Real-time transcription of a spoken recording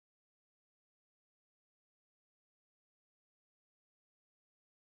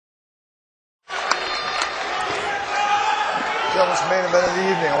gentlemen, it's the main event of the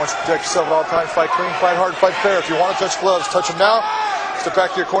evening. I want you to protect yourself at all times. Fight clean, fight hard, fight fair. If you want to touch gloves, touch them now. Step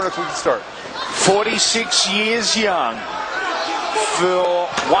back to your corner so we can start. 46 years young for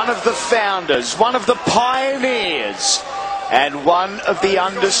one of the founders, one of the pioneers, and one of the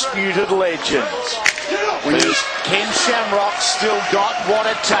undisputed legends. Ken Shamrock still got what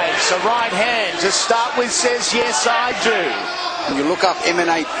it takes. A right hand to start with says, yes, I do. When you look up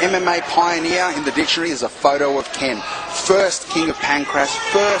MMA pioneer in the dictionary, there's a photo of Ken. First King of Pancras,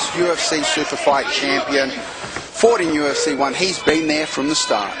 first UFC super fight champion, fought in UFC 1. He's been there from the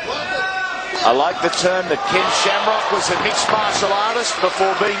start. I like the term that Ken Shamrock was a mixed martial artist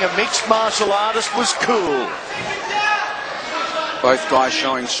before being a mixed martial artist was cool. Both guys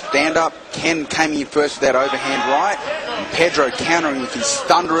showing stand-up. Ken came in first with that overhand right, and Pedro countering with his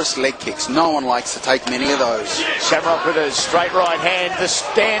thunderous leg kicks. No one likes to take many of those. Shamrock with a straight right hand. The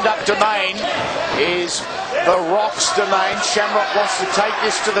stand-up domain is the Rock's domain. Shamrock wants to take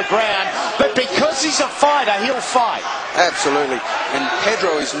this to the ground, but because he's a fighter, he'll fight. Absolutely. And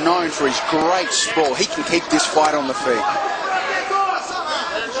Pedro is known for his great sprawl. He can keep this fight on the feet.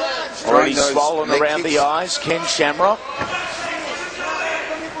 Already swollen around the eyes, Ken Shamrock.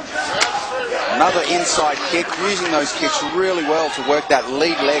 Another inside kick, using those kicks really well to work that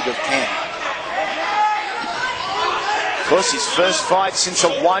lead leg of Ken. Of course, his first fight since a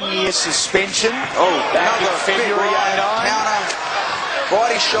one-year suspension. Back in February '09. Counter,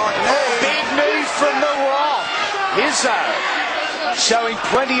 body shot, knee. Big knee from the Rock. Rizzo showing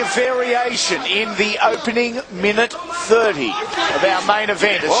plenty of variation in the opening minute 30 of our main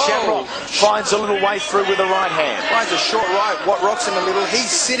event as Shamrock finds a little way through with the right hand. Finds a short right, what Rock's in the middle. He's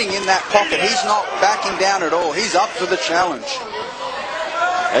sitting in that pocket. He's not backing down at all. He's up for the challenge.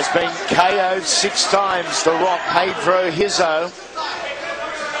 Has been KO'd 6 times, the Rock, Pedro Rizzo.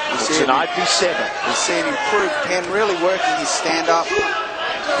 Tonight be 7. We see an improved Ken really working his stand-up.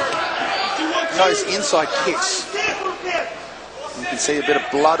 Those inside kicks. You can see a bit of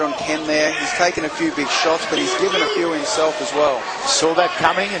blood on Ken there. He's taken a few big shots, but he's given a few himself as well. Saw that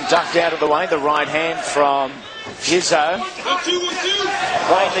coming and ducked out of the way. The right hand from Rizzo.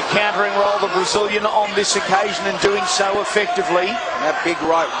 Playing the countering role, the Brazilian on this occasion, and doing so effectively. That big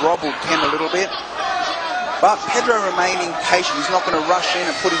right robbled Ken a little bit. But Pedro remaining patient. He's not going to rush in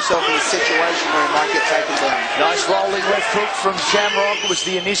and put himself in a situation where he might get taken down. Nice rolling left hook from Shamrock. Was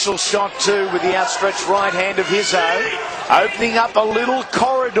the initial shot too with the outstretched right hand of Rizzo. Opening up a little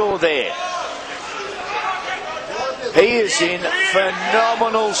corridor there. He is in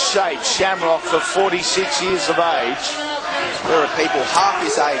phenomenal shape, Shamrock, for 46 years of age. There are people half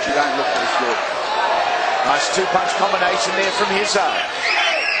his age who don't look this good. Nice two-punch combination there from Rizzo.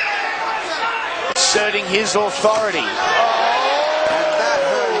 Asserting his authority. And that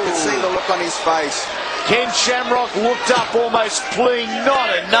hurt. You could see the look on his face. Ken Shamrock looked up almost pleading,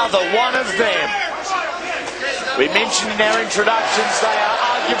 not another one of them. We mentioned in our introductions they are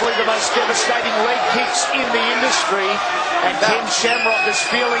arguably the most devastating leg kicks in the industry, and Ken Shamrock is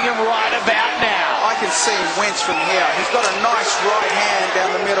feeling him right about now. I can see him wince from here. He's got a nice right hand down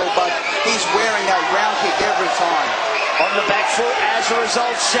the middle, but he's wearing that round kick every time. On the back foot, as a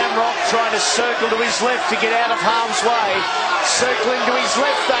result, Shamrock trying to circle to his left to get out of harm's way. Circling to his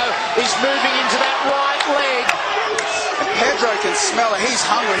left, though, is moving into that right leg. And Pedro can smell it. He's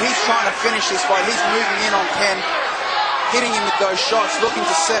hungry. He's trying to finish this fight. He's moving in on Ken, hitting him with those shots, looking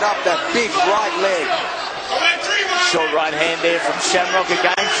to set up that big right leg. Short right hand there from Shamrock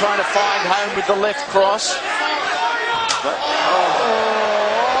again, trying to find home with the left cross.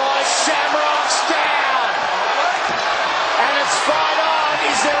 Shamrock's down! And it's fight on.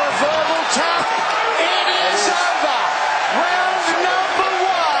 Is there a verbal tap? It is over. Round number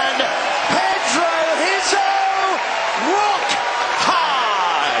 1. Pedro Rizzo, rock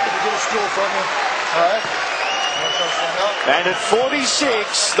hard. Get a stool from you. All right. And at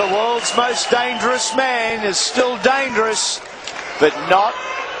 46, the world's most dangerous man is still dangerous, but not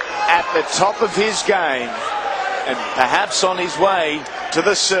at the top of his game. And perhaps on his way to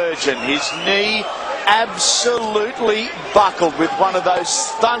the surgeon. His knee absolutely buckled with one of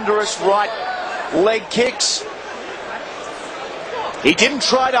those thunderous right leg kicks. He didn't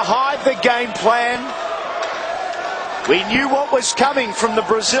try to hide the game plan. We knew what was coming from the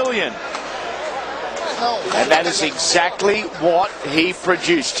Brazilian. And that is exactly what he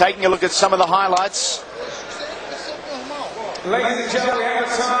produced. Taking a look at some of the highlights. Ladies and gentlemen, we have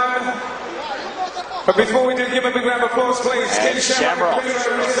time. But before we do, give a big round of applause, please. And Shamrock is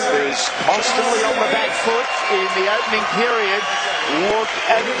constantly on the back foot in the opening period. Look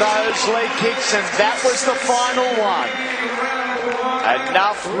at those leg kicks, and that was the final one.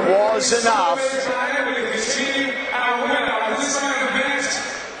 Enough was enough. this round